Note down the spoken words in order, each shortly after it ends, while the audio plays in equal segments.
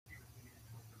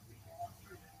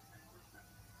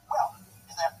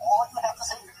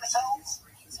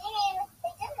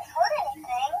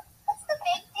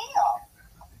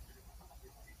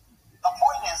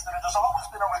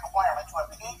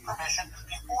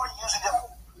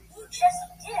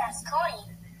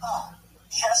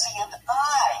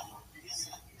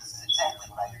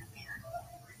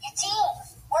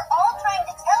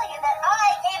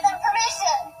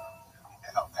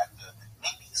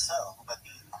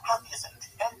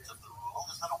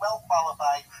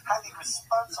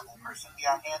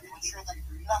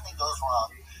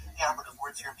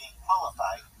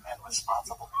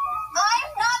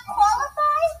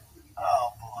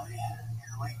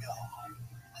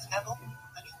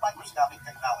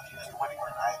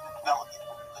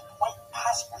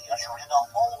possibly usher in a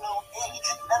whole new age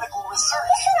in medical research.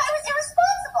 You said I was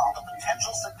irresponsible. The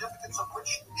potential significance of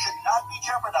which should not be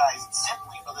jeopardized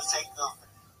simply for the sake of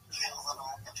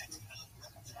juvenile entertainment.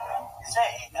 Say,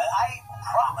 I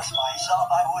promised myself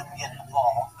I wouldn't get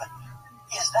involved, but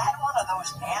is that one of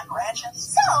those ant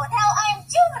ranches? So now I'm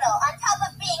juvenile on top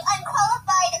of being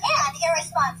unqualified and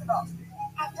irresponsible.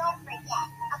 And don't forget,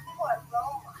 a poor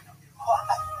role model. What?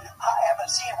 I haven't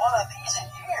seen one of these in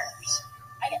years.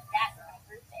 I got that for my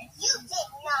birthday. You did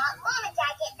not. Mom and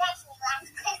Dad gave that to me last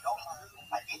Christmas.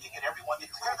 I need to get everyone to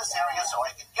clear this area so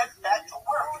I can get back to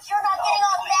work. You're not getting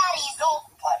all baddies. No,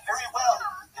 very well.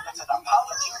 If it's an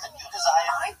apology that you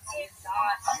desire, I did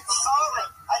not. I'm sorry.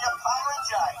 I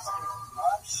apologize.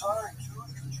 I'm sorry too,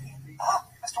 Eugene.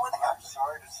 Mr. Withers. I'm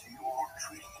sorry to see you all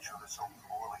treating each other so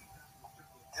poorly.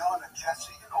 Dylan and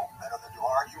Jesse, you know better than to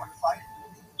argue and fight.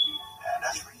 And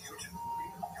as for you two,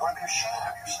 you ought to be ashamed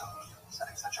of yourselves,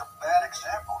 setting such a bad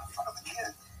example in front of the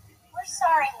kids. We're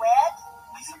sorry, Wed.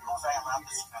 I suppose I allowed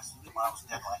the stress of tomorrow's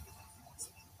deadline to influence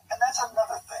me. And that's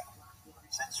another thing.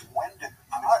 Since when did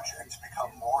projects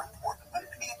become more important than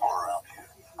people around here?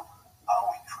 How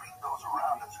we treat those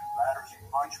around us matters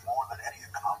much more than any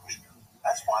accomplishment.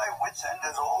 That's why Wits End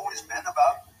has always been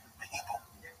about people.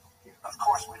 Of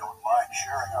course, we don't mind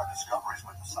sharing our discoveries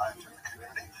with the scientific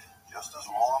community, just as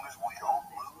long as we don't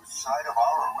lose sight of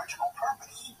our original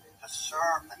purpose, to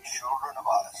serve the children of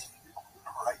Odyssey.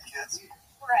 Right, kids?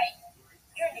 Right.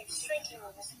 Your new shrinking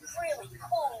room is really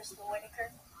cool, Mr. Whitaker.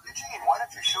 Eugene, why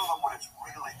don't you show them what it's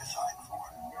really designed for?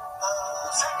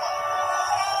 Certainly.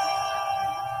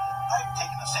 I've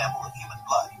taken a sample of human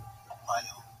blood, my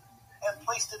own, and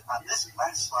placed it on this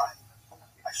glass slide.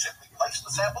 I simply place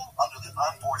the sample under the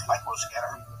onboard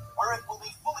microscanner, where it will be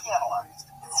fully analyzed.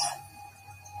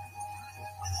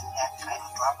 Within that tiny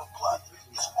drop of blood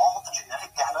is all the genetic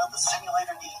data the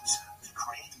simulator needs to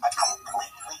create a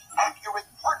completely accurate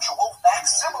virtual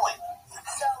facsimile.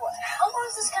 So, how long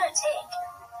is this going to take?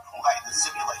 Why, the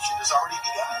simulation has already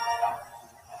begun.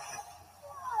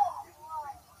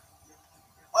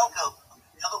 Welcome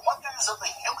to the wonders of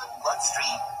the human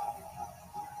bloodstream.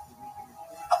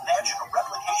 Imagine a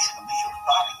replication of the human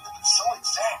body that is so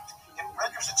exact it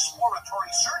renders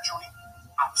exploratory surgery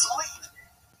obsolete.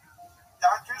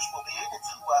 Doctors will be able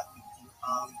to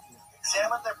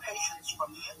examine their patients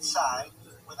from the inside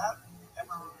without